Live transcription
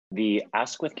The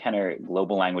Ask with Kenner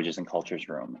Global Languages and Cultures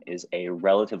Room is a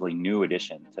relatively new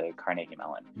addition to Carnegie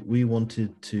Mellon. We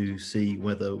wanted to see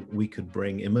whether we could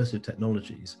bring immersive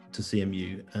technologies to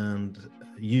CMU and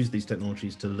use these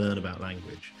technologies to learn about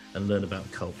language and learn about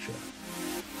culture.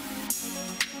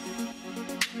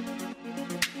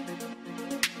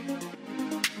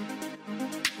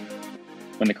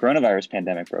 When the coronavirus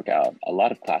pandemic broke out, a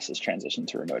lot of classes transitioned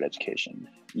to remote education.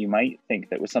 You might think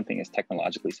that with something as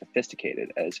technologically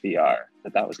sophisticated as VR,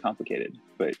 that was complicated,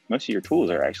 but most of your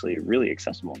tools are actually really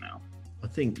accessible now. I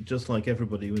think just like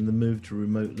everybody, when the move to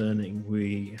remote learning,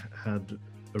 we had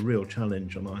a real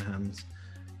challenge on our hands.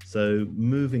 So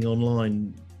moving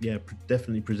online,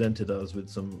 definitely presented us with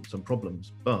some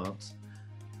problems, but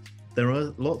there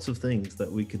are lots of things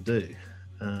that we could do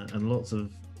and lots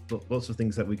of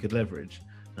things that we could leverage.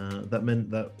 That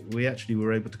meant that we actually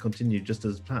were able to continue just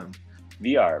as planned.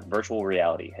 VR, virtual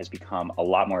reality, has become a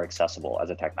lot more accessible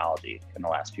as a technology in the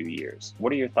last few years.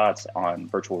 What are your thoughts on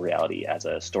virtual reality as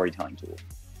a storytelling tool?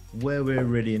 Where we're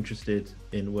really interested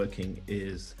in working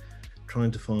is trying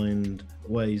to find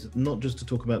ways, not just to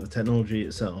talk about the technology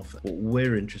itself. What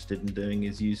we're interested in doing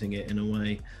is using it in a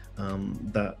way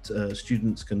that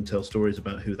students can tell stories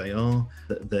about who they are,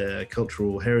 their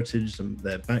cultural heritage and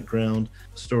their background,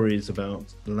 stories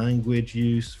about language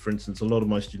use. For instance, a lot of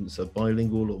my students are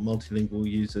bilingual or multilingual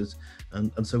users,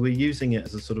 and so we're using it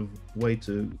as a sort of way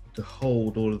to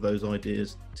hold all of those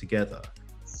ideas together.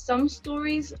 Some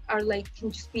stories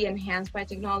can just be enhanced by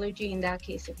technology. In that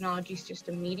case, technology is just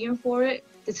a medium for it.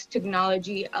 This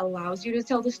technology allows you to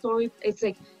tell the story. It's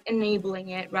like enabling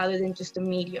it rather than just a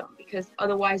medium, because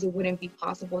otherwise it wouldn't be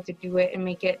possible to do it and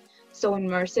make it so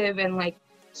immersive and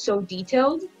so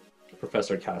detailed.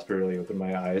 Professor Caspar really opened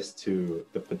my eyes to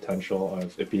the potential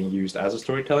of it being used as a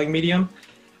storytelling medium,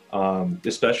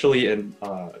 especially in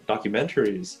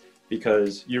documentaries.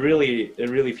 Because it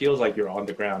really feels like you're on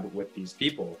the ground with these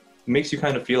people. It makes you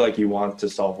kind of feel like you want to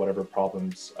solve whatever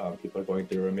problems people are going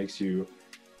through. It makes you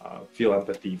feel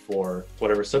empathy for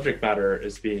whatever subject matter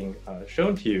is being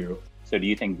shown to you. So do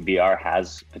you think VR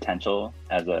has potential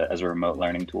as a remote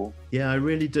learning tool? Yeah, I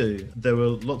really do. There were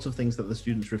lots of things that the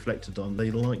students reflected on.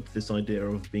 They liked this idea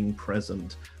of being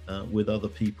present with other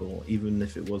people, even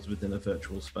if it was within a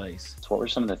virtual space. So what were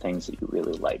some of the things that you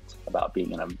really liked about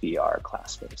being in a VR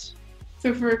class space?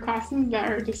 So for classes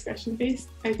that are discussion-based,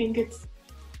 I think it's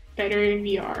better in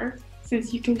VR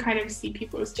since you can kind of see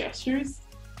people's gestures.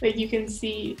 Like you can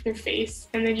see their face,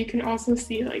 and then you can also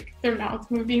see their mouth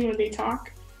moving when they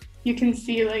talk. You can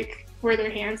see where their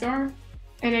hands are.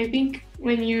 And I think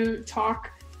when you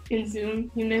talk in Zoom,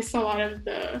 you miss a lot of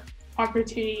the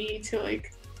opportunity to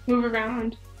move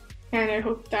around. And I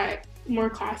hope that more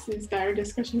classes that are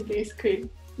discussion-based could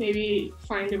maybe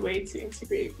find a way to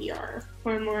integrate VR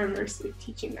or a more immersive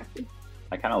teaching method.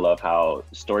 I kind of love how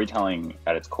storytelling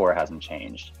at its core hasn't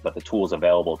changed, but the tools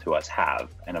available to us have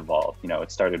and evolved.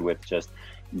 It started with just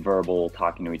verbal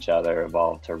talking to each other,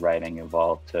 evolved to writing,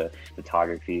 evolved to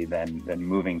photography, then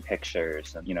moving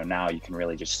pictures. And now you can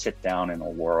really just sit down in a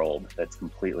world that's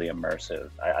completely immersive.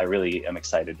 I really am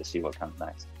excited to see what comes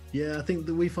next. Yeah, I think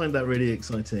that we find that really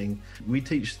exciting. We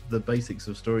teach the basics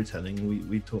of storytelling.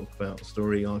 We talk about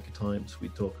story archetypes, we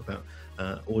talk about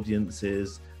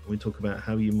audiences, we talk about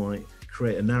how you might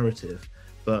create a narrative.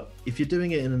 But if you're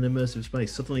doing it in an immersive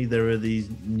space, suddenly there are these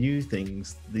new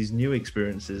things, these new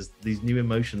experiences, these new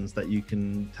emotions that you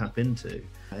can tap into.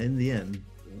 In the end,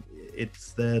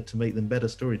 it's there to make them better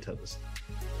storytellers.